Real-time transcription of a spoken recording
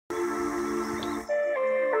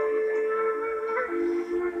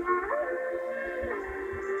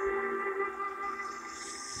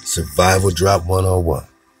Survival Drop 101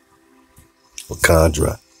 with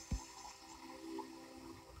khandrop.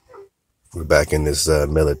 We're back in this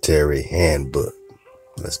military handbook.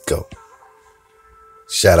 Let's go.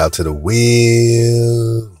 Shout out to the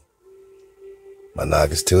wheel. My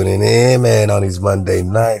niggas tuning in, man, on these Monday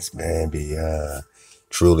nights, man. Be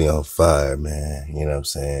truly on fire, man. You know what I'm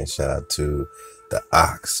saying? Shout out to the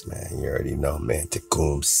Ox, man. You already know, man.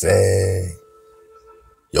 Tecum Say,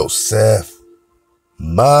 Yosef,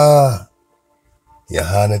 Ma,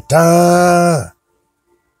 Yahanatan.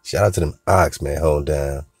 Shout out to them Ox, man. Hold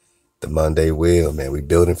down the Monday wheel, man. We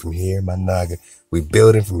building from here, my naga. We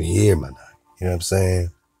building from here, my naga. You know what I'm saying?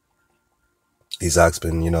 These Ox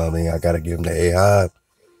been, you know what I mean? I gotta give them the AHOB. You know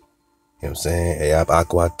what I'm saying? AHOB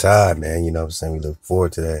Aquatide, man. You know what I'm saying? We look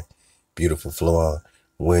forward to that beautiful flow on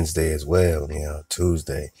Wednesday as well, you know,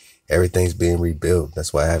 Tuesday. Everything's being rebuilt.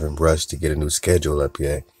 That's why I haven't rushed to get a new schedule up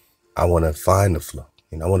yet. I want to find the flow.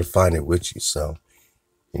 You know, I want to find it with you. So,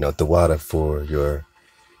 you know, ThaWaDah for your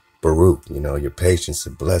Baruch, you know, your patience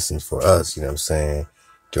and blessings for us, you know what I'm saying,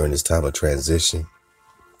 during this time of transition.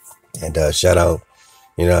 And shout out,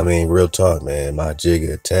 you know what I mean, real talk, man, my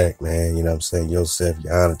Jigga Attack, man, you know what I'm saying, Yosef,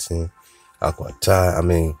 Jonathan, Aquatai. I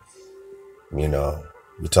mean, you know,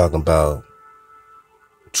 you're talking about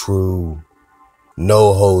true,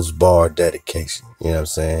 no holds barred dedication, you know what I'm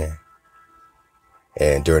saying?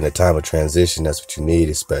 And during the time of transition, that's what you need,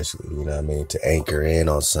 especially, you know what I mean, to anchor in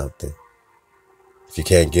on something. If you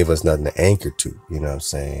can't give us nothing to anchor to, you know what I'm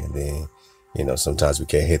saying, then, you know, sometimes we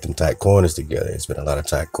can't hit them tight corners together. It's been a lot of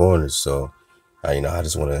tight corners. So, you know, I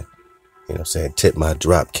just want to, you know what I'm saying, tip my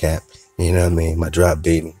drop cap, you know what I mean, my drop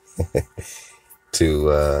beating to,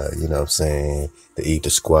 you know what I'm saying, the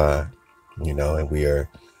Etha squad, you know, and we are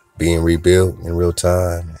being rebuilt in real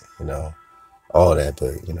time, you know, all that.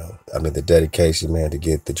 But, you know, I mean, the dedication, man, to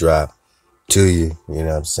get the drop to you, you know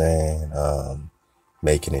what I'm saying,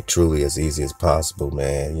 making it truly as easy as possible,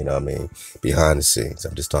 man. You know what I mean? Behind the scenes.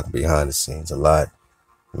 I'm just talking behind the scenes a lot.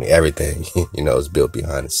 I mean, everything, you know, is built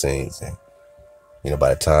behind the scenes. And, you know, by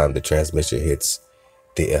the time the transmission hits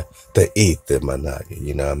the ether, my naga,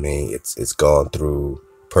 you know what I mean? It's gone through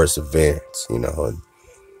perseverance, you know. And,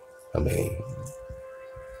 I mean,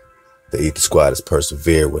 the Etha squad has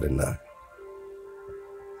persevered with it now.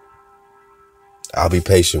 I'll be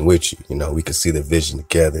patient with you. You know, we can see the vision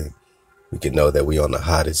together. We can know that we on the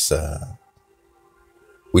hottest,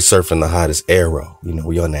 we surfing the hottest arrow. You know,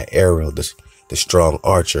 we on that arrow, the strong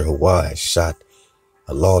archer HaWaH shot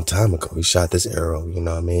a long time ago. He shot this arrow, you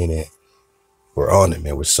know what I mean? And we're on it,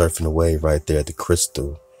 man. We're surfing the wave right there at the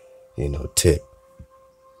crystal, you know, tip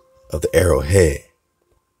of the arrowhead.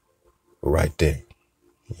 We're right there,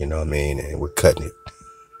 you know what I mean? And we're cutting it,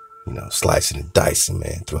 you know, slicing and dicing,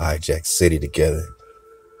 man, through Hijack City together.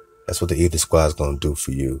 That's what the Etha squad is going to do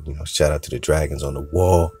for you. You know, shout out to the Dragons on the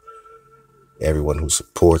Wall, everyone who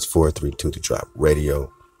supports 432 The Drop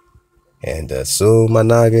Radio. And soon, my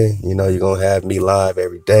naga, you know, you're going to have me live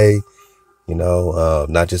every day, you know,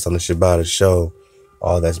 not just on the Shabbat show,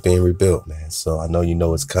 all that's being rebuilt, man. So I know you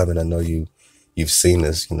know it's coming. I know you've seen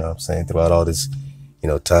this, you know what I'm saying, throughout all this, you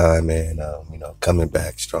know, time, and, you know, coming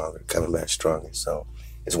back stronger. So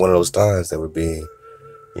it's one of those times that we're being,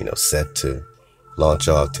 you know, set to launch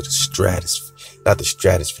off to the stratosphere, not the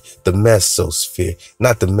stratosphere, the mesosphere,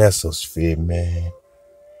 not the mesosphere, man,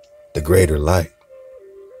 the greater light.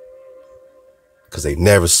 Because they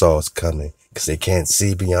never saw us coming, because they can't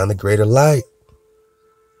see beyond the greater light.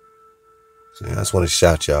 So I just want to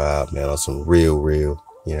shout y'all out, man, on some real, you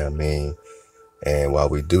know what I mean? And while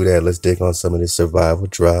we do that, let's dig on some of this Survival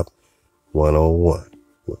Drop 101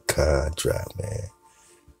 with khandrop, man.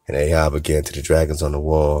 And AHOB again to the Dragons on the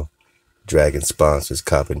Wall. Dragon sponsors,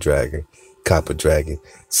 Copper Dragon,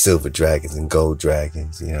 Silver Dragons, and Gold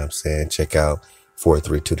Dragons. You know what I'm saying? Check out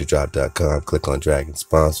 432thedrop.com. Click on Dragon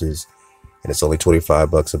sponsors. And it's only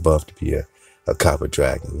 $25 a month to be a Copper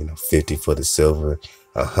Dragon. You know, $50 for the silver,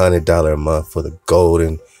 $100 a month for the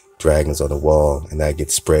golden Dragons on the Wall. And that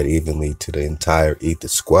gets spread evenly to the entire Etha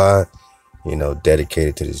squad, you know,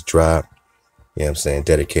 dedicated to this drop. You know what I'm saying?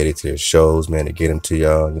 Dedicated to their shows, man, to get them to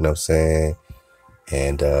y'all. You know what I'm saying?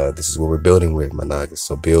 And this is what we're building with, my nagas.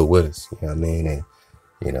 So build with us, you know what I mean? And,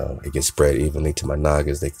 you know, it gets spread evenly to my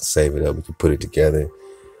nagas. They can save it up. We can put it together.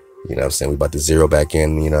 You know what I'm saying? We about to zero back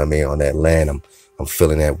in, you know what I mean, on that land. I'm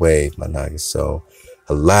feeling that wave, my nagas. So,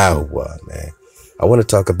 HaWaH, man. I want to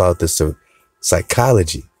talk about the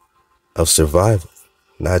psychology of survival.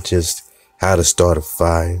 Not just how to start a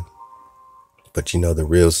fire, but, you know,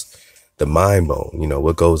 the mind bone, you know,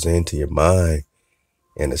 what goes into your mind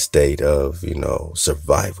in a state of, you know,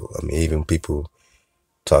 survival. I mean, even people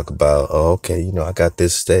Talk about, oh, okay, I got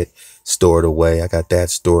this stored away. I got that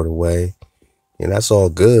stored away. And that's all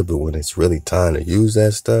good. But when it's really time to use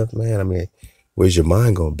that stuff, man, I mean, where's your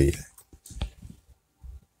mind going to be at?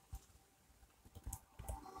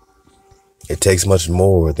 It takes much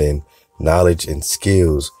more than knowledge and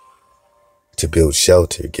skills to build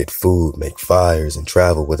shelter, get food, make fires, and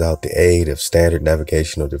travel without the aid of standard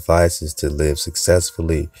navigational devices to live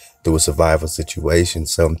successfully through a survival situation.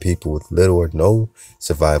 Some people with little or no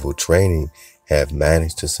survival training have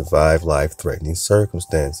managed to survive life-threatening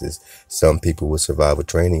circumstances. Some people with survival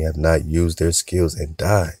training have not used their skills and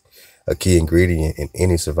died. A key ingredient in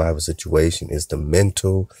any survival situation is the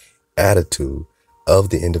mental attitude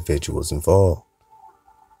of the individuals involved.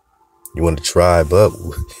 You want to tribe up?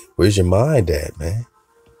 Where's your mind at, man?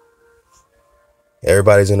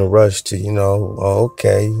 Everybody's in a rush to, oh,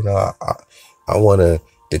 okay, I want to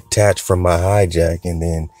detach from my hijack and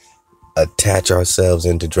then attach ourselves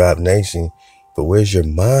into Drop Nation. But where's your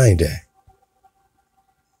mind at?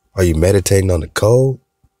 Are you meditating on the code?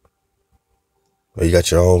 Or you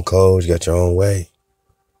got your own code, you got your own way?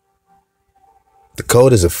 The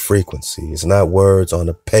code is a frequency. It's not words on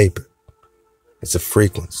a paper. It's a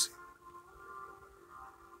frequency.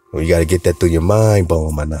 Well, you got to get that through your mind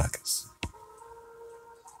bone, my knockers.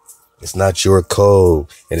 It's not your code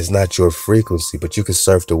and it's not your frequency, but you can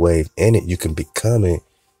surf the wave in it. You can become it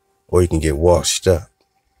or you can get washed up.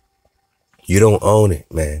 You don't own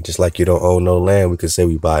it, man. Just like you don't own no land. We could say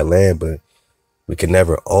we buy land, but we can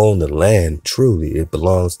never own the land truly. It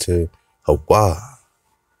belongs to HaWaH.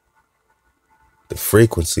 The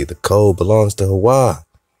frequency, the code belongs to HaWaH.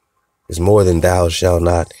 It's more than thou shalt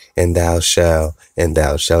not and thou shalt and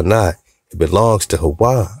thou shalt not. It belongs to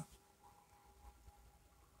HaWaH.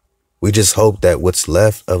 We just hope that what's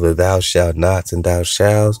left of the thou shalt nots and thou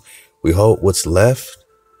shalls, we hope what's left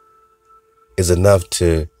is enough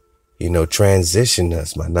to, transition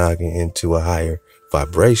us, my noggin, into a higher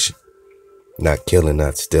vibration. Not killing,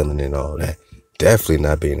 not stealing and all that. Definitely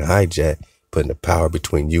not being hijacked, putting the power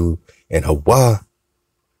between you and HaWaH.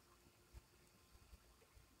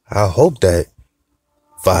 I hope that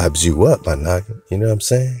vibes you up, my noggin. You know what I'm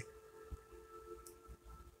saying?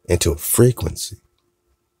 Into a frequency.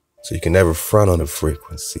 So you can never front on a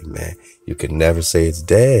frequency, man. You can never say it's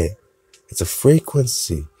dead. It's a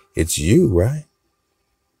frequency. It's you, right?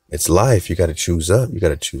 It's life. You got to choose up. You got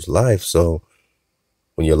to choose life. So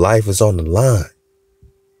when your life is on the line,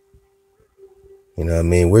 you know what I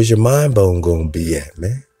mean? Where's your mind bone going to be at,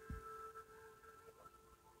 man?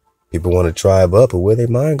 People want to tribe up, but where their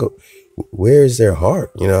mind go? Where is their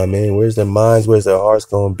heart? You know what I mean? Where's their minds? Where's their hearts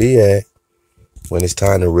going to be at when it's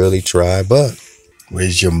time to really tribe up?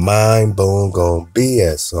 Where's your mind bone going to be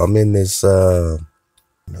at? So I'm in this,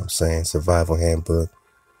 survival handbook.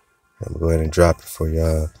 I'm going to go ahead and drop it for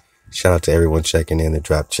y'all. Shout out to everyone checking in the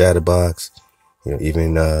drop chatter box.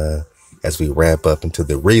 Even as we ramp up into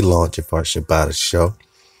the relaunch of our Shabbat show.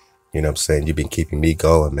 You know what I'm saying? You've been keeping me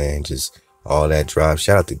going, man. Just all that drop.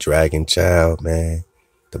 Shout out to Dragon Child, man.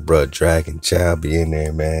 The bruh Dragon Child be in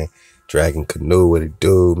there, man. Dragon Canoe, what it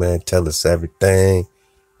do, man? Tell us everything.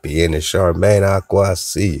 Be in the Charmaine Aqua,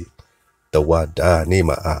 see it. ThaWaDah, I need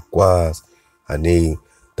my aquas. I need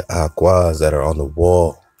the aquas that are on the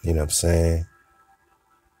wall, you know what I'm saying?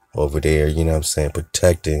 Over there, you know what I'm saying?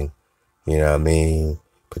 Protecting,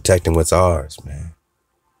 Protecting what's ours, man.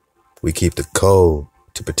 We keep the code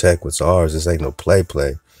to protect what's ours. This ain't no play.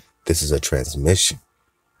 This is a transmission.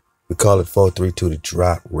 We call it 432 to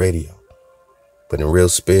drop radio. But in real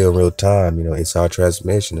spill, in real time, it's our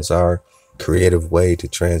transmission. It's our creative way to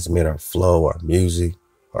transmit our flow, our music,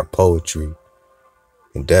 our poetry,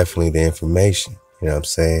 and definitely the information. You know what I'm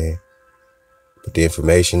saying? But the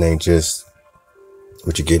information ain't just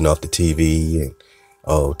what you're getting off the TV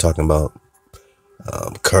and, talking about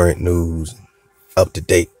current news, up to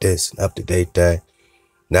date this and up to date that.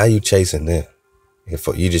 Now you chasing them.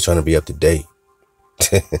 You just trying to be up to date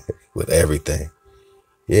with everything.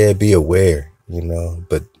 Yeah, be aware,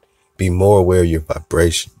 but be more aware of your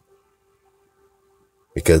vibration.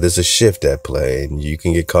 Because there's a shift at play and you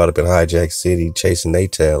can get caught up in hijack city chasing their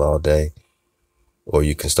tail all day. Or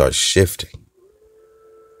you can start shifting.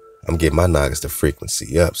 I'm getting my noggins to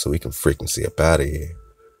frequency up so we can frequency up out of here.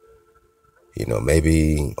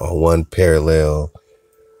 Maybe on one parallel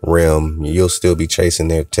realm, you'll still be chasing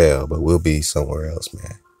their tail, but we'll be somewhere else,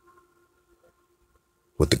 man.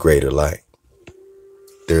 With the greater light.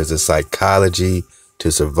 There's a psychology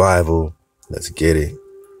to survival. Let's get it.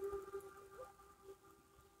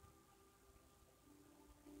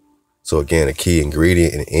 So again, a key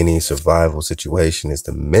ingredient in any survival situation is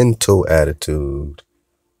the mental attitude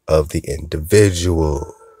of the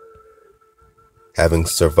individual. Having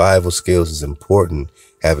survival skills is important.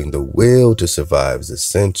 Having the will to survive is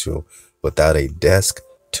essential. Without a desk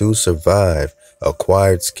to survive,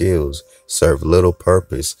 acquired skills serve little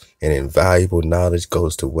purpose and invaluable knowledge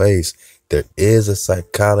goes to waste. There is a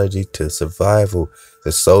psychology to survival.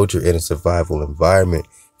 The soldier in a survival environment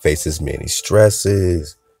faces many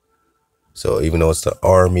stresses. So even though it's the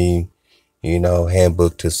Army,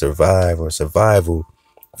 handbook to survive or survival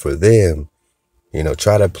for them,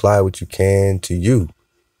 try to apply what you can to you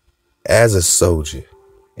as a soldier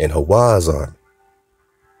in HaWaH's army,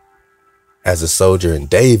 as a soldier in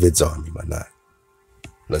David's army, my not.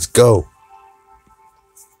 Let's go.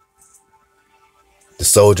 The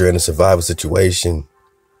soldier in a survival situation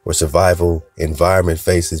or survival environment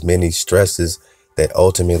faces many stresses that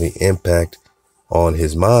ultimately impact on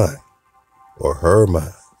his mind or her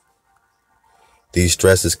mind. These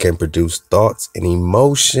stresses can produce thoughts and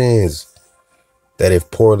emotions that,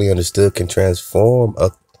 if poorly understood, can transform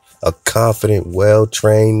a confident,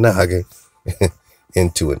 well-trained noggin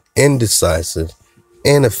into an indecisive,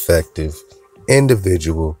 ineffective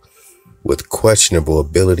individual with questionable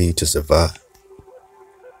ability to survive.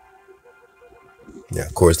 Now,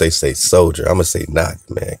 of course, they say soldier. I'm going to say noggin,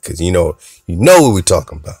 man, because you know what we're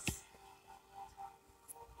talking about.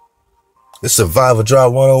 It's Survival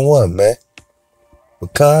Drop 101, man.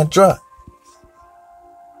 With khandrop.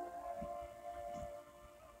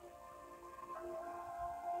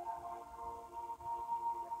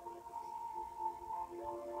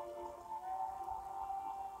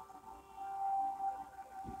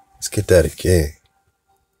 Let's get that again.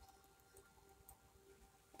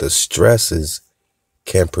 The stresses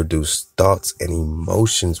can produce thoughts and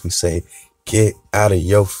emotions. We say, get out of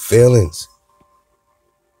your feelings.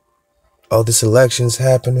 Oh, this election's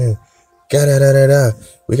happening.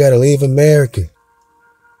 We got to leave America.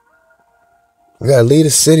 We got to leave the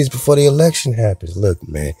cities before the election happens. Look,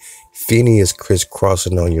 man, Feeny is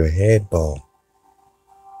crisscrossing on your head bone.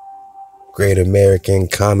 Great American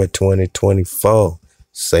Comet 2024.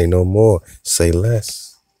 Say no more, say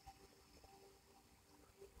less.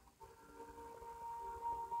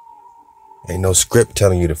 Ain't no script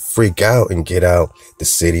telling you to freak out and get out the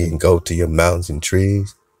city and go to your mountains and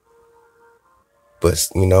trees. But,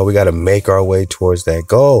 we got to make our way towards that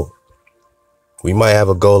goal. We might have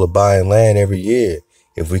a goal of buying land every year.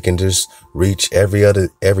 If we can just reach every other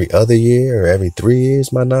year or every 3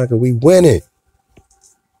 years, my nigga, we win it.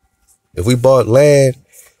 If we bought land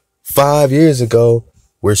 5 years ago,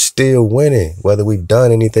 we're still winning. Whether we've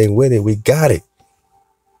done anything with it, we got it.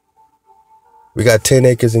 We got 10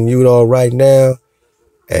 acres in Utah right now.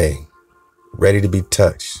 Hey, ready to be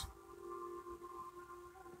touched.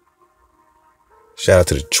 Shout out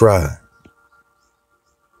to the tribe.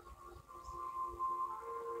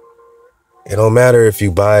 It don't matter if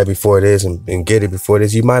you buy it before this and get it before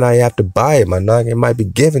this. You might not have to buy it, my nigga. It might be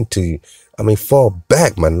given to you. Fall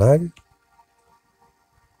back, my nigga.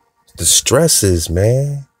 The stresses,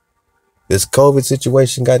 man. This COVID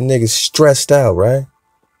situation got niggas stressed out, right?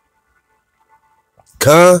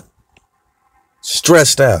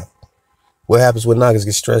 Stressed out. What happens when niggas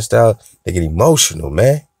get stressed out? They get emotional,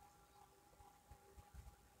 man.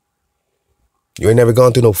 You ain't never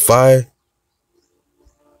gone through no fire?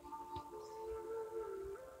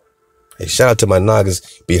 Hey, shout out to my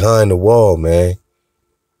niggas behind the wall, man.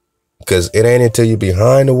 Because it ain't until you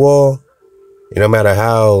behind the wall, no matter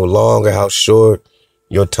how long or how short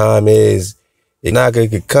your time is, your nigga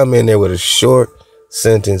could come in there with a short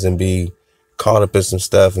sentence and be caught up in some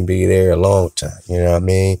stuff and be there a long time. You know what I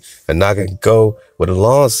mean? A nigga could go with a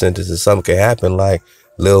long sentence and something could happen like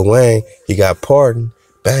Lil Wayne, he got pardoned,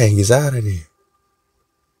 bang, he's out of there.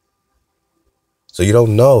 So you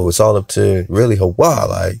don't know. It's all up to really HaWaH,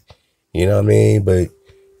 like, you know what I mean? But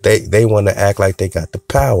they want to act like they got the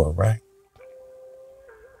power, right?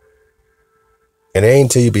 And it ain't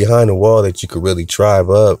until you behind the wall that you could really thrive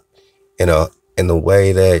up in the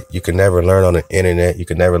way that you can never learn on the internet. You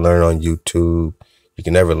can never learn on YouTube. You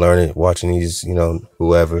can never learn it watching these,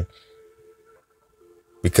 whoever.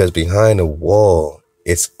 Because behind the wall,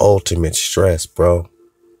 it's ultimate stress, bro.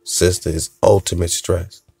 Sister, it's ultimate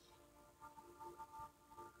stress.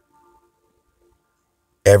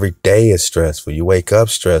 Every day is stressful. You wake up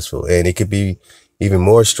stressful. And it could be even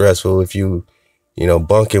more stressful if you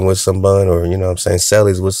bunking with someone or,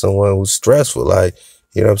 cellies with someone who's stressful. Like,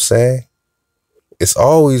 you know what I'm saying? It's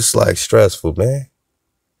always like stressful, man.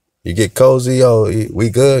 You get cozy,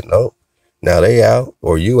 we good? Nope. Now they out,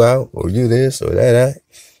 or you out, or you this, or that.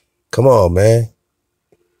 Come on, man.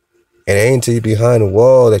 And it ain't until you behind the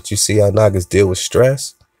wall that you see how niggas deal with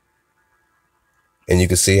stress. And you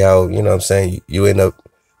can see how, you end up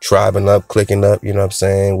tribing up, clicking up, you know what I'm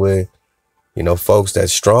saying, with, you know, folks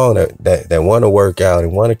that's strong, that want to work out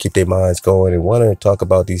and want to keep their minds going and want to talk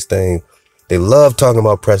about these things. They love talking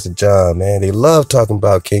about Prester John, man. They love talking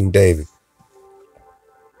about King David.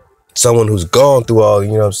 Someone who's gone through all,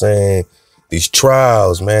 you know what I'm saying, these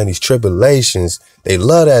trials, man, these tribulations. They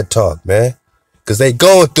love that talk, man, because they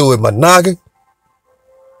going through it, my naga.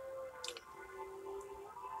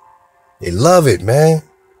 They love it, man.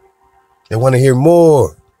 They want to hear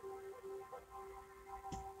more.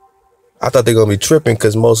 I thought they were going to be tripping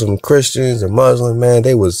because most of them Christians or Muslim, man,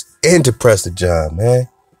 they was into Prester John, man.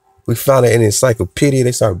 We found it in the encyclopedia.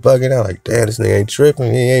 They started bugging out like, damn, this nigga ain't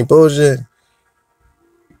tripping. He ain't bullshit.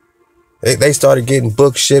 They started getting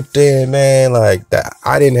books shipped in, man, like that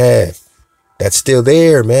I didn't have. That's still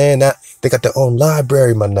there, man. Now, they got their own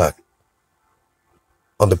library, my nut.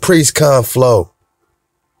 On the PriestCon flow.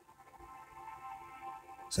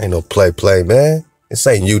 This ain't no play, man. This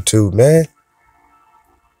ain't YouTube, man.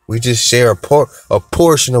 We just share a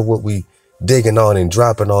portion of what we digging on and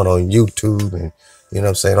dropping on YouTube and, you know what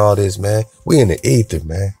I'm saying, all this, man. We in the ether,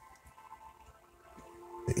 man.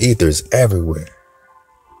 The ether is everywhere.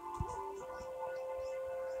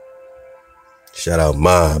 Shout out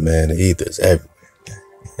Ma, man. The ether is everywhere.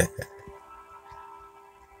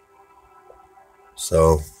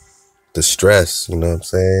 So, the stress, you know what I'm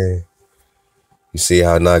saying? You see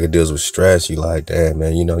how Naga deals with stress. You like, damn,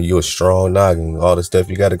 man, you know, you a strong Naga and all the stuff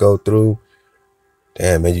you got to go through.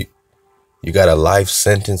 Damn, man, you got a life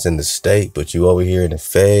sentence in the state, but you over here in the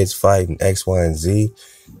feds fighting X, Y, and Z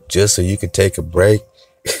just so you can take a break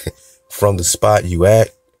from the spot you at.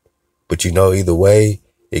 But you know, either way,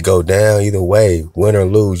 it go down. Either way, win or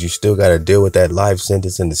lose, you still got to deal with that life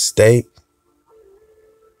sentence in the state.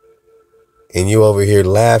 And you over here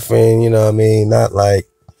laughing, you know what I mean? Not like,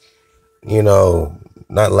 you know,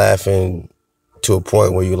 not laughing to a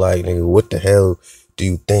point where you like, nigga, what the hell do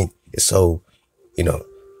you think is so, you know,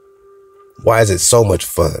 why is it so much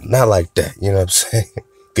fun? Not like that, you know what I'm saying?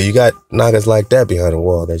 Because you got Nagas like that behind the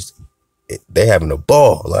wall. They having a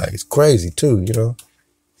ball. Like, it's crazy too, you know?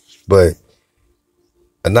 But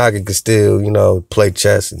a Naga can still, you know, play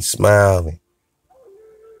chess and smile and,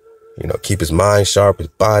 you know, keep his mind sharp, his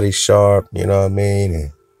body sharp, you know what I mean?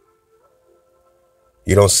 And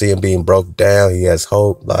you don't see him being broke down. He has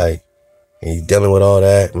hope, like, and he's dealing with all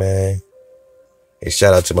that, man. And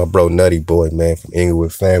shout out to my bro Nutty Boy, man, from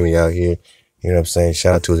Inglewood family out here. You know what I'm saying?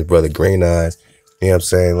 Shout out to his brother Green Eyes. You know what I'm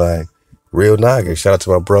saying? Like, real Naga. Shout out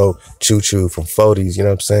to my bro Choo Choo from 40s. You know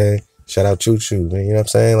what I'm saying? Shout out Choo Choo, man. You know what I'm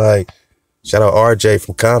saying? Like, shout out RJ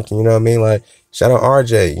from Compton. You know what I mean? Like, shout out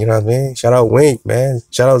RJ. You know what I mean? Shout out Wink, man.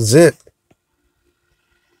 Shout out Zip.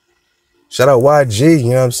 Shout out YG.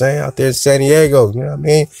 You know what I'm saying? Out there in San Diego. You know what I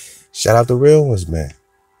mean? Shout out the real ones, man.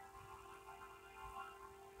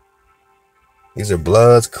 These are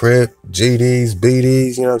Bloods, Crip, GDs,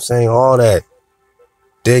 BDs. You know what I'm saying? All that.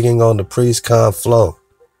 Digging on the PriestCon flow.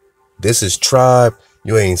 This is Tribe.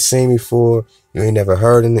 You ain't seen me before. You ain't never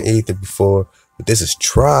heard in the ether before. But this is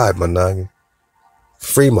Tribe, my Naga.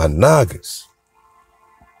 Free my Nagas.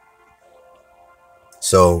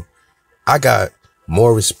 So, I got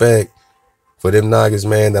more respect for them Nagas,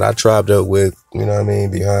 man, that I tribed up with, you know what I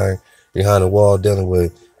mean, behind the wall dealing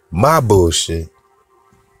with my bullshit.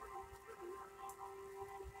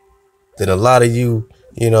 Than a lot of you,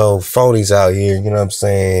 you know, phonies out here, you know what I'm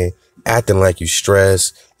saying, acting like you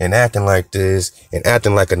stressed and acting like this and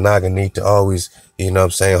acting like a Naga need to always, you know what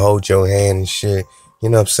I'm saying, hold your hand and shit. You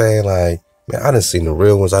know what I'm saying? Like, man, I done seen the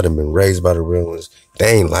real ones. I done been raised by the real ones.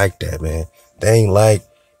 They ain't like that, man. They ain't like,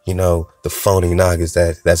 you know, the phony Nagas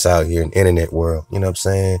that's out here in the internet world. You know what I'm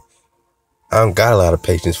saying? I don't got a lot of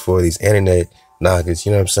patience for these internet Nagas.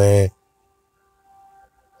 You know what I'm saying?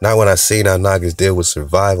 Not when I see how Nagas deal with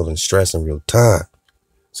survival and stress in real time.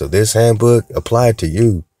 So this handbook applied to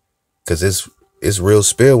you, because it's real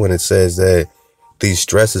spill when it says that these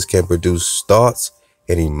stresses can produce thoughts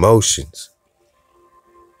and emotions.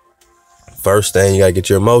 First thing, you gotta get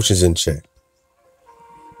your emotions in check.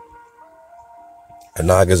 A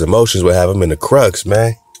Naga's emotions will have him in the crux,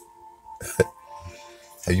 man.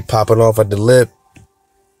 Have you popping off at the lip?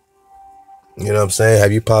 You know what I'm saying?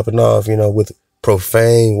 Have you popping off, you know, with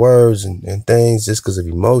profane words and things just because of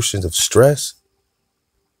emotions, of stress?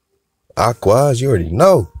 Aquas, you already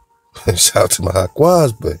know. Shout out to my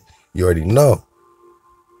Aquas, but you already know.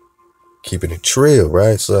 Keeping it trill,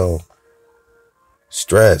 right? So,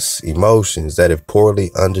 stress, emotions that, if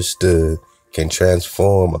poorly understood, can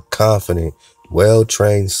transform a confident,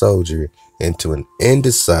 well-trained soldier into an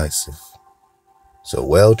indecisive. So,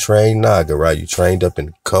 well-trained Naga, right? You trained up in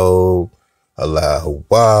the code, Allah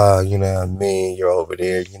HaWaH, you know what I mean? You're over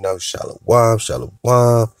there, you know, Shalom, Shalom.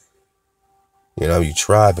 You know, you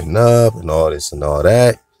tribing up and all this and all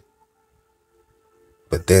that.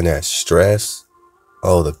 But then that stress,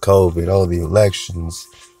 oh, the COVID, oh, the elections,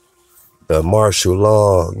 the martial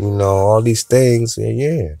law, you know, all these things,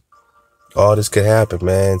 yeah. All this could happen,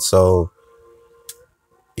 man. So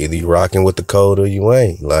either you rocking with the code or you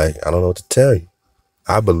ain't. Like, I don't know what to tell you.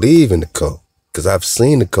 I believe in the code because I've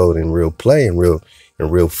seen the code in real play and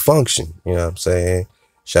real function. You know what I'm saying?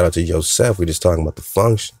 Shout out to yourself. We're just talking about the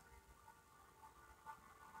function.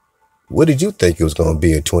 What did you think it was going to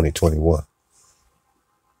be in 2021?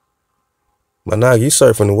 Now you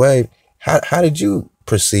surfing the wave. How did you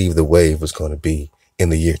perceive the wave was going to be in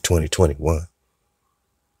the year 2021?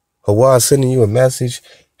 HaWaH sending you a message.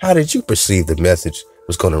 How did you perceive the message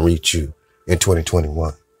was going to reach you in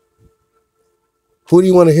 2021? Who do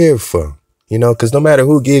you want to hear from? You know, because no matter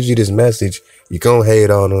who gives you this message, you're going to hate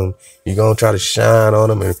on them. You're going to try to shine on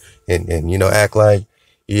them and you know, act like,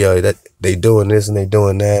 yeah, that they doing this and they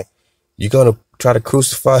doing that. You're going to try to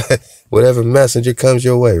crucify whatever messenger comes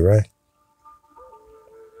your way, right?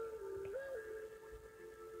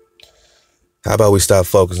 How about we stop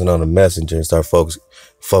focusing on the messenger and start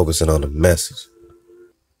focusing on the message?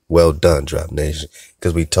 Well done, Drop Nation,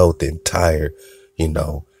 because we told the entire, you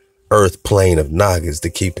know, earth plane of Nagas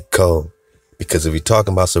to keep the code. Because if you're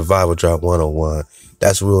talking about survival drop 101,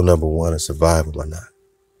 that's rule number one of survival, my not.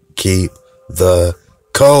 Keep the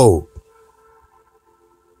code.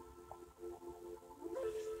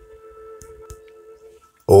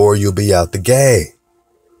 Or you'll be out the game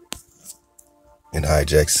in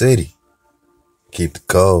Hijack City. Keep the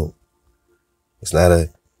code. It's not a,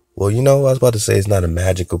 well, you know, I was about to say it's not a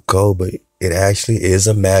magical code, but it actually is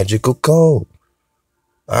a magical code.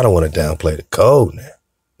 I don't want to downplay the code now.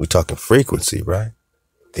 We're talking frequency, right?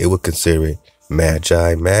 They would consider it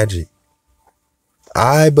magi magic.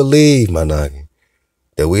 I believe, my noggin,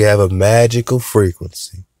 that we have a magical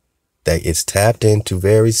frequency that it's tapped into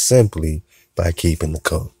very simply by keeping the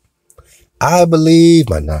code. I believe,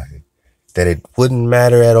 my noggin, that it wouldn't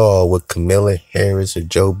matter at all what Kamala Harris or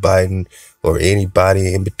Joe Biden or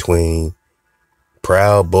anybody in between,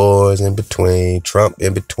 Proud Boys in between, Trump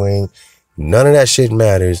in between, none of that shit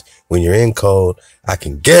matters when you're in code. I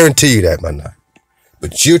can guarantee you that, my noggin.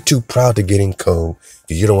 But you're too proud to get in code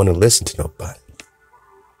because you don't want to listen to nobody.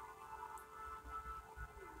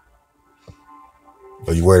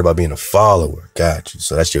 Or you worried about being a follower. Got you.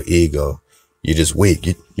 So that's your ego. You're just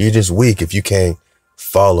weak. You're just weak if you can't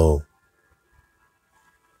follow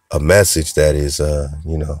a message that is,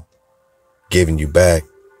 you know, giving you back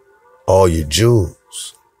all your jewels.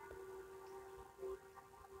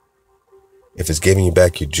 If it's giving you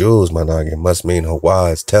back your jewels, my dog, it must mean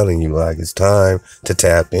HaWaH is telling you like it's time to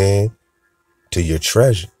tap in to your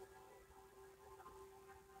treasure.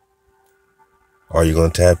 Are you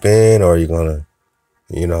going to tap in or are you going to,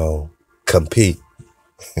 you know, compete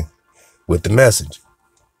with the message?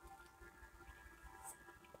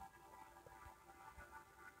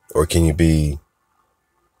 Or can you be,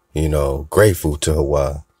 you know, grateful to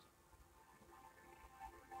HaWaH?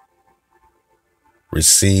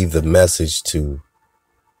 Receive the message to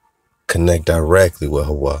connect directly with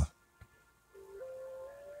HaWaH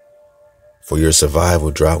for your survival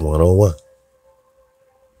drop 101.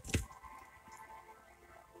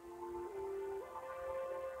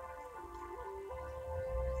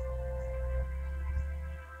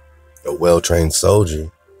 A well-trained soldier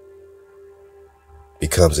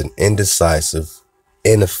becomes an indecisive,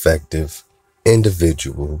 ineffective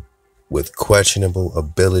individual with questionable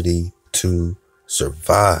ability to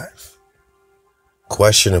survive,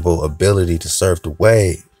 questionable ability to surf the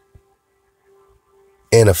wave,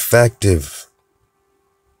 ineffective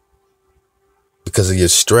because of your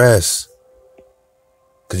stress,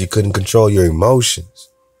 because you couldn't control your emotions.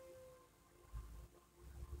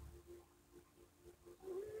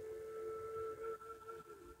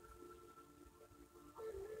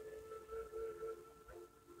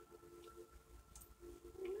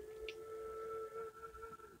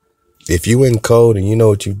 If you in code and you know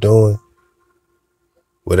what you're doing,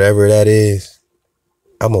 whatever that is,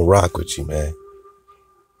 I'm gonna rock with you, man.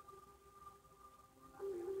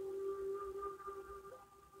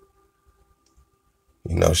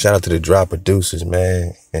 You know, shout out to the drop producers,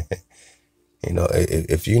 man. You know,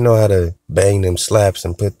 if you know how to bang them slaps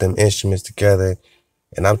and put them instruments together,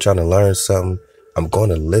 and I'm trying to learn something, I'm going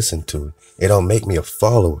to listen to it. It don't make me a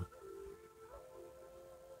follower.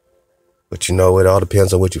 But you know, it all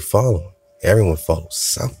depends on what you follow. Everyone follows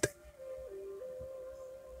something.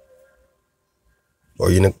 Or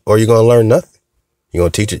you're going to learn nothing. You gonna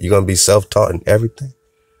teach it? You gonna be self-taught in everything?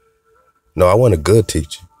 No, I want a good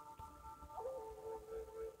teacher.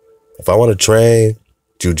 If I want to train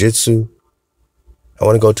jujitsu, I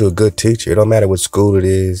want to go to a good teacher. It don't matter what school it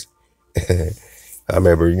is. I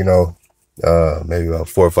remember, maybe about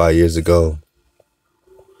 4 or 5 years ago.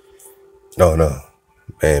 No,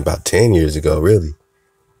 man, about 10 years ago, really.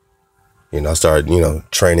 I started,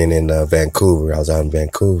 training in Vancouver. I was out in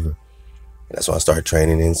Vancouver. And that's when I started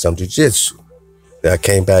training in some jiu-jitsu. Then I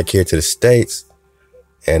came back here to the States,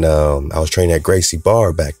 and I was training at Gracie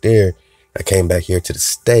Bar back there. I came back here to the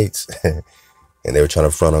States, and they were trying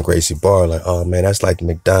to front on Gracie Bar, like, oh, man, that's like the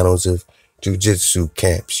McDonald's of jiu-jitsu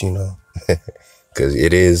camps, because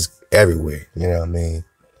it is everywhere, you know what I mean?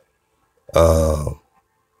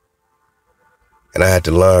 And I had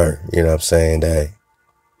to learn, that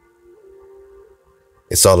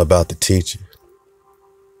it's all about the teacher.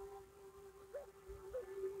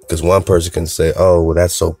 Because one person can say, oh, well,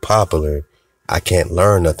 that's so popular, I can't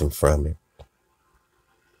learn nothing from it.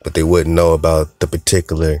 But they wouldn't know about the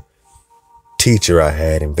particular teacher I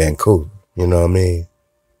had in Vancouver, you know what I mean?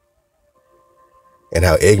 And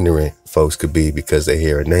how ignorant folks could be because they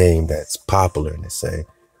hear a name that's popular and they say,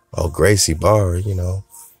 oh, Gracie Bar,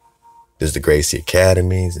 there's the Gracie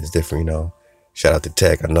Academies, there's different, shout out to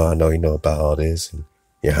Tech. I know you know about all this, and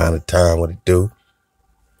your Honda Time, what it do,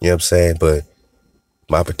 you know what I'm saying? But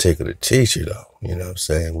my particular teacher, though,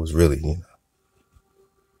 was really,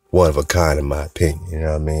 one of a kind in my opinion, you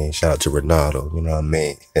know what I mean? Shout out to Ronaldo, you know what I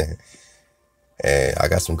mean? And I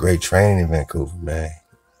got some great training in Vancouver, man.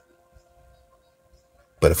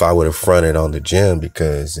 But if I would have fronted on the gym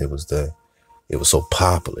because it was so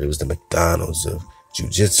popular, it was the McDonald's of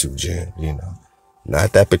jiu-jitsu gym,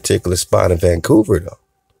 not that particular spot in Vancouver, though.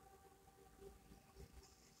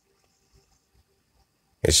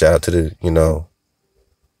 And shout out to the,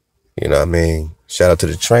 shout out to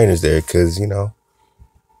the trainers there, because,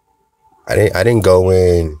 I didn't go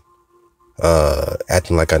in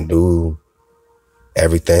acting like I knew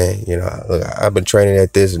everything. Look, I've been training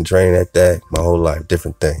at this and training at that my whole life,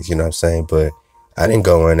 different things, you know what I'm saying? But I didn't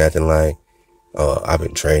go in acting like, oh, I've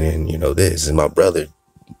been training, this, and my brother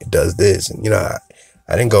does this. And, I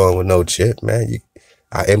didn't go in with no chip, man.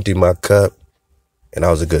 I emptied my cup, and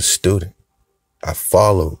I was a good student. I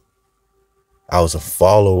followed. I was a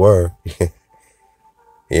follower,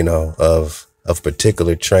 of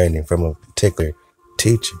particular training from a particular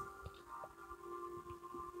teacher.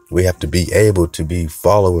 We have to be able to be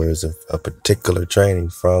followers of a particular training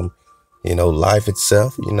from, life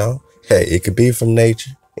itself, Hey, it could be from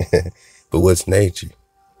nature, but what's nature?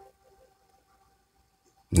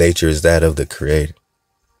 Nature is that of the creator.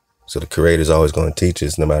 So the creator is always going to teach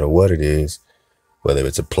us no matter what it is, whether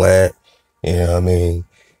it's a plant, whether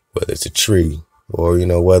it's a tree, or,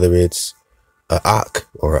 whether it's a ak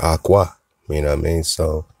or a aqua,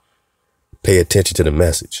 So pay attention to the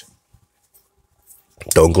message.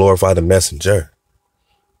 Don't glorify the messenger,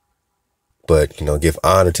 but, give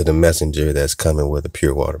honor to the messenger that's coming with a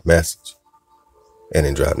pure water message. And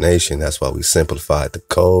in Drop Nation, that's why we simplified the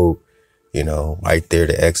code, right there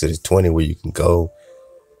to Exodus 20, where you can go,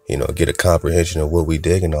 get a comprehension of what we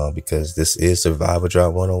digging on, because this is Survival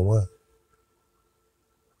Drop 101.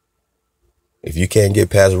 If you can't get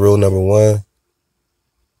past rule number 1,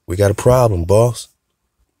 we got a problem, boss.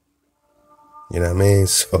 You know what I mean?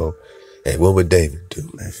 So, hey, what would David do,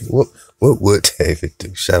 man? What would David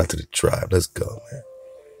do? Shout out to the tribe. Let's go, man.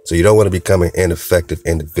 So you don't want to become an ineffective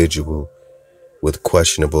individual with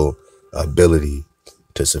questionable ability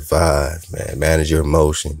to survive, man. Manage your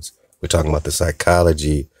emotions. We're talking about the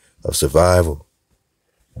psychology of survival.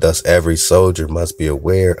 Thus, every soldier must be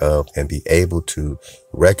aware of and be able to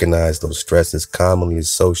recognize those stresses commonly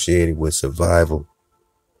associated with survival.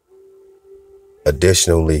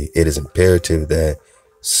 Additionally, it is imperative that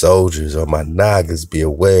soldiers or my nagas be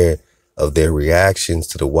aware of their reactions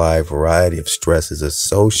to the wide variety of stresses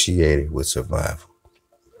associated with survival.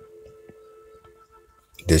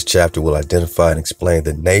 This chapter will identify and explain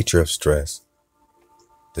the nature of stress,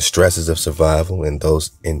 the stresses of survival, and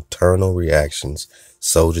those internal reactions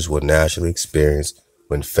soldiers will naturally experience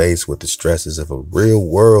when faced with the stresses of a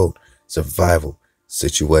real-world survival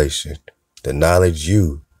situation. The knowledge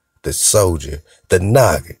you, the soldier, the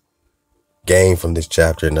naga, gain from this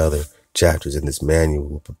chapter and other chapters in this manual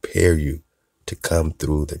will prepare you to come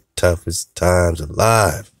through the toughest times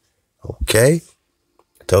alive. Okay?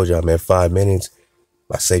 I told y'all, man, 5 minutes,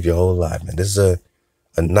 I save your whole life, man. This is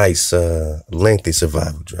a nice, lengthy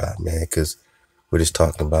survival drive, man, because we're just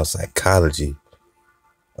talking about psychology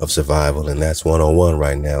of survival, and that's 101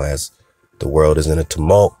 right now as the world is in a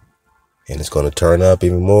tumult, and it's going to turn up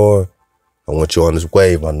even more I want you on this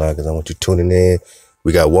wave, my niggas. I want you tuning in.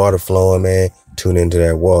 We got water flowing, man. Tune into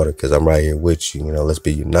that water, because I'm right here with you. You know, let's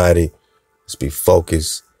be united. Let's be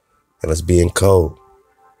focused. And let's be in code.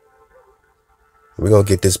 We're going to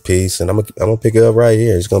get this piece, and I'm gonna pick it up right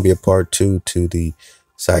here. It's going to be a part 2 to the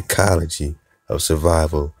psychology of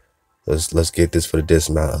survival. Let's get this for the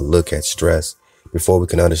dismount, a look at stress. Before we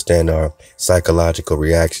can understand our psychological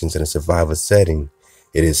reactions in a survival setting,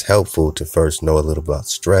 it is helpful to first know a little about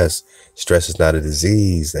stress. Stress is not a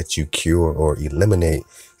disease that you cure or eliminate.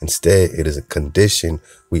 Instead, it is a condition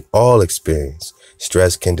we all experience.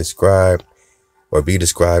 Stress can be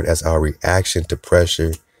described as our reaction to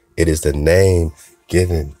pressure. It is the name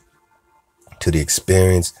given to the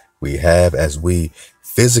experience we have as we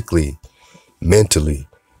physically, mentally,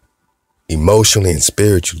 emotionally, and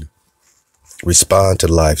spiritually respond to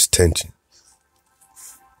life's tension.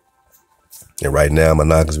 And right now, my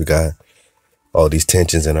knockers, we got all these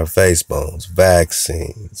tensions in our face bones,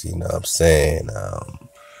 vaccines, you know what I'm saying?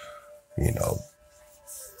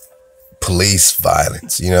 Police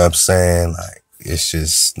violence, you know what I'm saying? Like, it's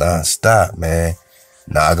just nonstop, man.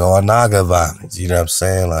 Naga on naga violence, you know what I'm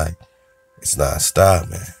saying? Like, it's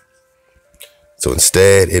nonstop, man. So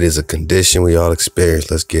instead, it is a condition we all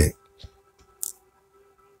experience.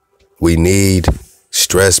 We need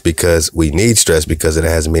stress because it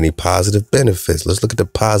has many positive benefits. Let's look at the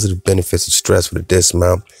positive benefits of stress for the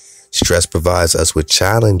dismount. Stress provides us with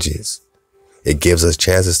challenges. It gives us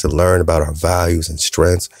chances to learn about our values and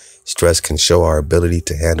strengths. Stress can show our ability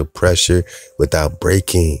to handle pressure without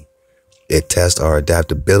breaking. It tests our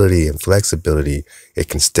adaptability and flexibility. It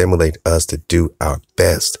can stimulate us to do our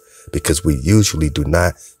best because we usually do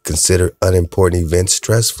not consider unimportant events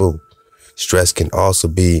stressful. Stress can also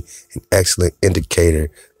be an excellent indicator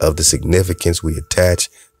of the significance we attach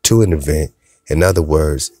to an event. In other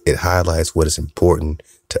words, it highlights what is important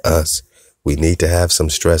to us. We need to have some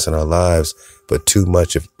stress in our lives, but too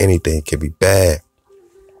much of anything can be bad.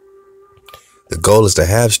 The goal is to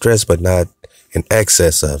have stress, but not an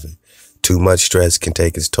excess of it. Too much stress can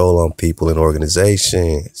take its toll on people and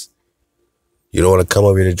organizations. You don't want to come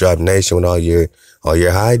over here to Drop Nation with all your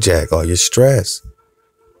hijack, all your stress.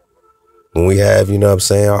 When we have, you know what I'm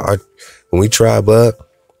saying, when we tribe up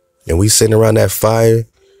and we sitting around that fire,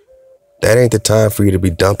 that ain't the time for you to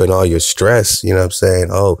be dumping all your stress. You know what I'm saying?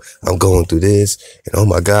 Oh, I'm going through this, and oh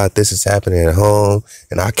my God, this is happening at home,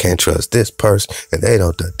 and I can't trust this person, and they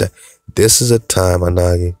don't do that. This is a time,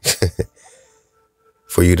 Anagi,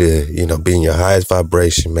 for you to, be in your highest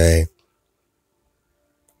vibration, man.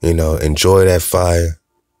 Enjoy that fire.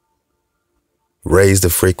 Raise the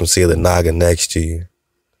frequency of the Naga next to you.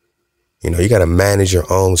 You got to manage your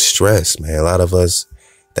own stress, man. A lot of us,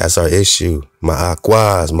 that's our issue. My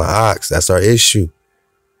aquas, my ox, that's our issue.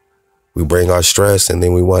 We bring our stress and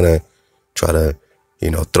then we want to try to,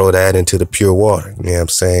 throw that into the pure water. You know what I'm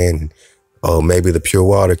saying? Oh, maybe the pure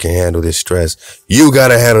water can handle this stress. You got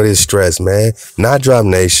to handle this stress, man. Not Drop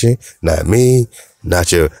Nation, not me,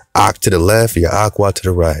 not your ox to the left or your aqua to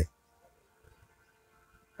the right.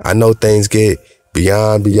 I know things get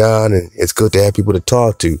beyond, and it's good to have people to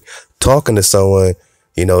talk to. Talking to someone,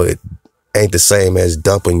 it ain't the same as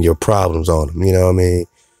dumping your problems on them. You know what I mean?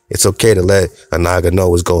 It's okay to let a Naga know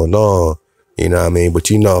what's going on. You know what I mean? But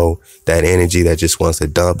that energy that just wants to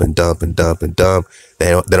dump and dump and dump and dump. They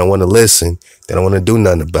don't want to listen. They don't want to do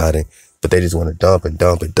nothing about it. But they just want to dump and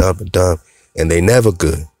dump and dump and dump. And they never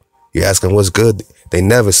good. You ask them what's good. They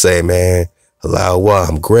never say, man, HaWaH,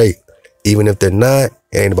 I'm great. Even if they're not,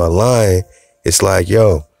 it ain't about lying. It's like,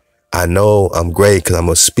 yo, I know I'm great because I'm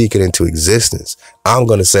going to speak it into existence. I'm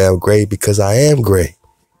going to say I'm great because I am great,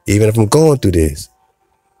 even if I'm going through this.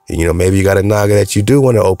 And, maybe you got a Naga that you do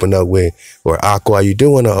want to open up with, or Aqua you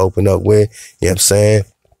do want to open up with, you know what I'm saying?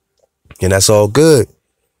 And that's all good.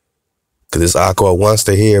 Because this Aqua wants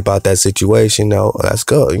to hear about that situation. No, that's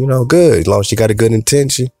good, good. As long as she got a good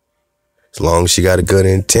intention.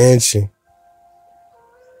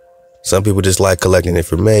 Some people just like collecting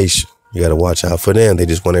information. You got to watch out for them. They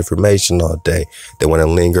just want information all day. They want to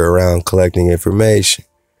linger around collecting information.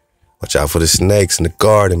 Watch out for the snakes in the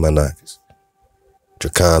garden, my knockers.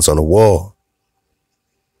 Dracons on the wall.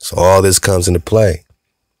 So all this comes into play.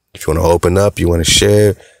 If you want to open up, you want to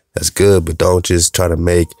share, that's good. But don't just try to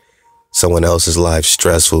make someone else's life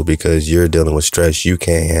stressful because you're dealing with stress you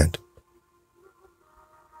can't handle.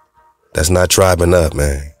 That's not tribing up,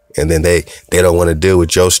 man. And then they don't want to deal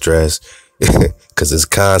with your stress because it's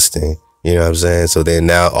constant. You know what I'm saying? So then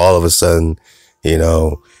now all of a sudden, they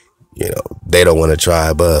don't want to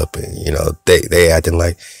tribe up. And, they acting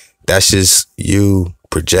like that's just you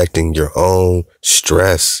projecting your own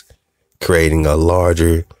stress, creating a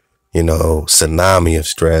larger tsunami of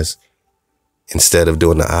stress instead of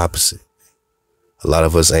doing the opposite. A lot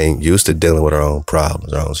of us ain't used to dealing with our own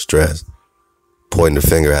problems, our own stress, pointing the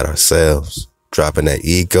finger at ourselves, dropping that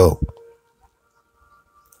ego.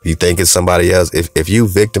 You think it's somebody else. If you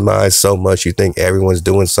victimize so much, you think everyone's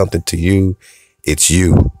doing something to you, it's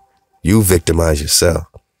you. You victimize yourself.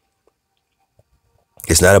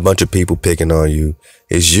 It's not a bunch of people picking on you.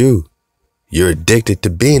 It's you. You're addicted to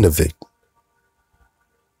being a victim.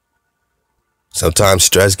 Sometimes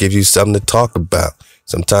stress gives you something to talk about.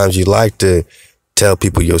 Sometimes you like to tell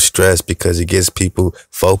people you're stressed because it gets people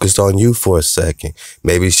focused on you for a second.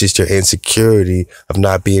 Maybe it's just your insecurity of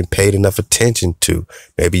not being paid enough attention to.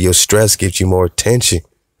 Maybe your stress gives you more attention.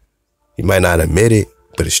 You might not admit it,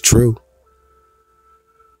 but it's true.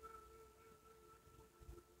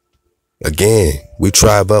 Again, we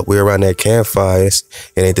tribe up, we're around that campfire. It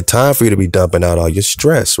ain't the time for you to be dumping out all your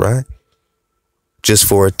stress, right? Just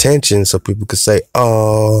for attention, so people could say,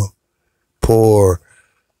 oh, poor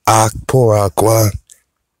Aqua.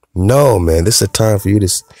 No, man, this is a time for you to,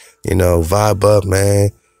 vibe up,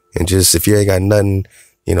 man. And just, if you ain't got nothing,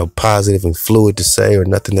 positive and fluid to say or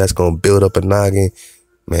nothing that's going to build up a noggin,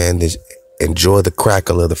 man, just enjoy the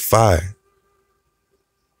crackle of the fire.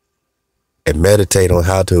 And meditate on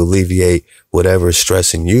how to alleviate whatever is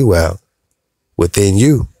stressing you out within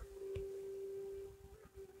you.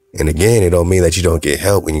 And again, it don't mean that you don't get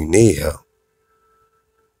help when you need help.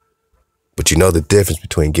 But you know the difference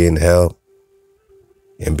between getting help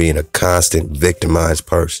and being a constant victimized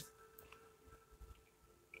person.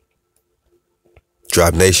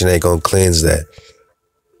 Drop Nation ain't gonna cleanse that.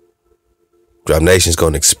 Drop Nation's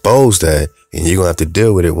gonna expose that, and you're gonna have to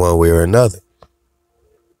deal with it one way or another.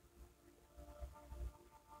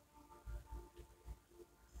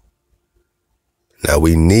 Now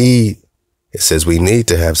it says we need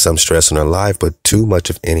to have some stress in our life, but too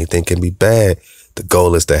much of anything can be bad. The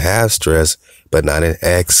goal is to have stress, but not in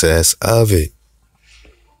excess of it.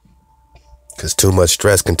 Because too much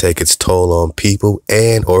stress can take its toll on people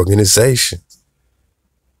and organizations.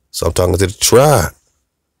 So I'm talking to the tribe.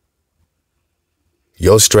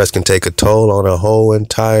 Your stress can take a toll on a whole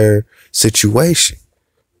entire situation.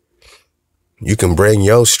 You can bring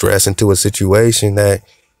your stress into a situation that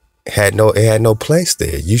had no place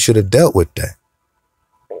there. You should have dealt with that.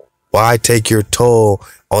 Why take your toll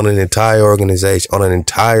on an entire organization, on an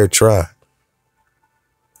entire tribe?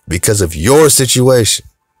 Because of your situation.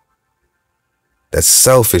 That's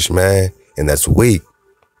selfish, man, and that's weak.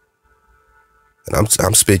 And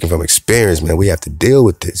I'm speaking from experience, man. We have to deal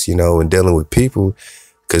with this, and dealing with people,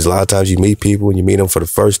 because a lot of times you meet people and you meet them for the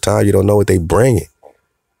first time, you don't know what they bringing.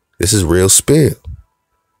 This is real spill.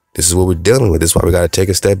 This is what we're dealing with. This is why we got to take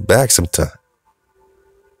a step back sometime.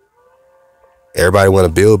 Everybody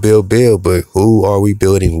want to build, but who are we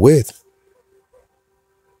building with?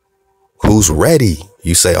 Who's ready?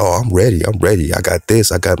 You say, oh, I'm ready. I got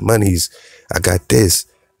this. I got monies. I got this.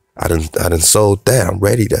 I done sold that. I'm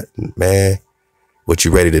ready to, man. What,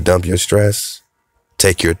 you ready to dump your stress?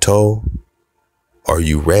 Take your toll? Are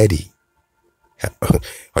you ready?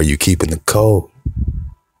 Are you keeping the code?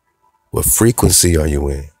 What frequency are you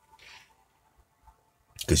in?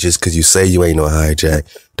 Because just because you say you ain't no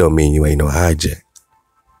hijack, don't mean you ain't no hijack.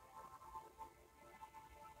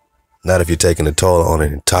 Not if you're taking a toll on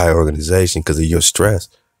an entire organization because of your stress.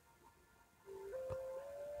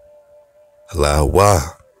 Allow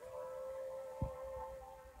HaWaH.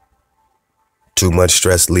 Too much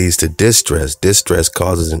stress leads to distress. Distress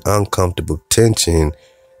causes an uncomfortable tension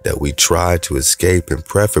that we try to escape and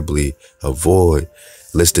preferably avoid.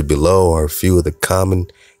 Listed below are a few of the common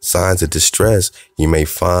signs of distress you may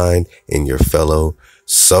find in your fellow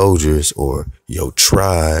soldiers or your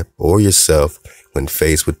tribe or yourself when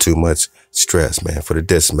faced with too much stress, man. For the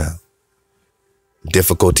dismount: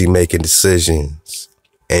 difficulty making decisions,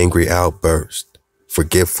 angry outburst,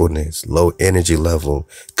 forgetfulness, low energy level,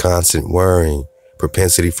 constant worrying,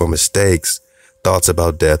 propensity for mistakes, thoughts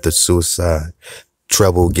about death or suicide,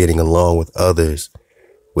 trouble getting along with others,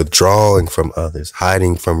 withdrawing from others,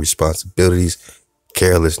 hiding from responsibilities,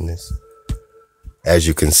 carelessness. As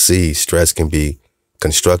you can see, stress can be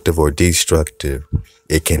constructive or destructive.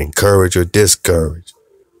 It can encourage or discourage,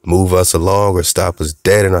 move us along or stop us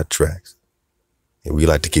dead in our tracks. And we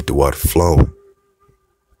like to keep the water flowing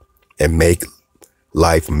and make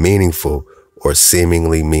life meaningful or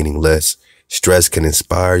seemingly meaningless. Stress can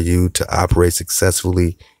inspire you to operate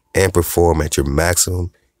successfully and perform at your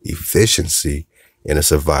maximum efficiency in a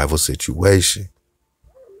survival situation.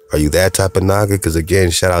 Are you that type of naga? Because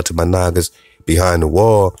again, shout out to my nagas behind the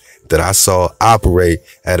wall that I saw operate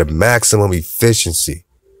at a maximum efficiency.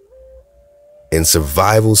 in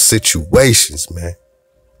survival situations, man,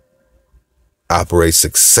 operate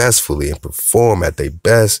successfully and perform at their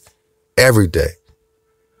best every day.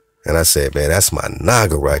 And I said, man, that's my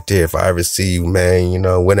naga right there. If I ever see you, man, you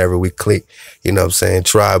know, whenever we click, you know what I'm saying,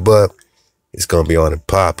 tribe up, it's going to be on and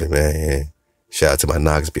popping, man. And shout out to my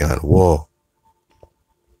nagas behind the wall.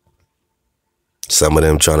 Some of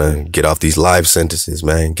them trying to get off these life sentences,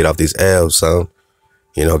 man, get off these L's, son.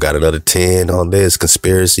 You know, got another 10 on this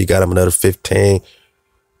conspiracy, got him another 15.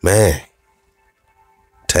 Man,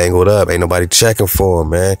 tangled up. Ain't nobody checking for him,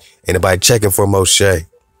 man. Ain't nobody checking for Moshe.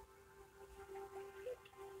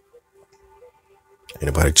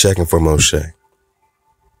 Ain't nobody checking for Moshe.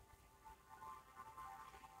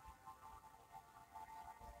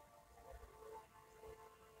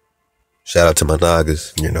 Shout out to my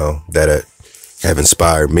nagas, you know, that have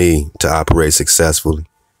inspired me to operate successfully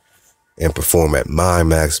and perform at my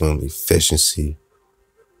maximum efficiency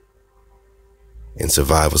in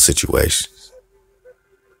survival situations.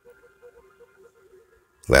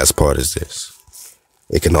 Last part is this.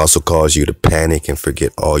 It can also cause you to panic and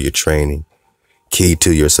forget all your training. Key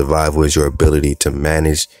to your survival is your ability to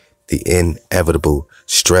manage the inevitable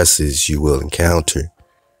stresses you will encounter.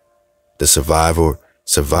 The survivor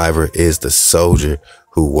is the soldier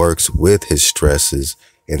who works with his stresses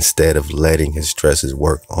instead of letting his stresses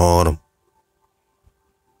work on him.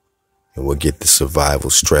 And we'll get the survival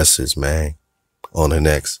stresses, man, on the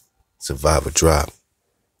next survival drop.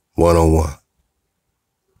 One-on-one.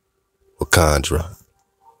 With khandrop.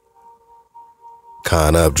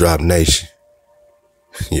 Khan up, drop nation.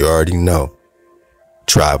 You already know.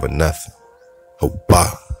 Tribe or nothing.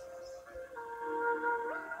 HaWaH.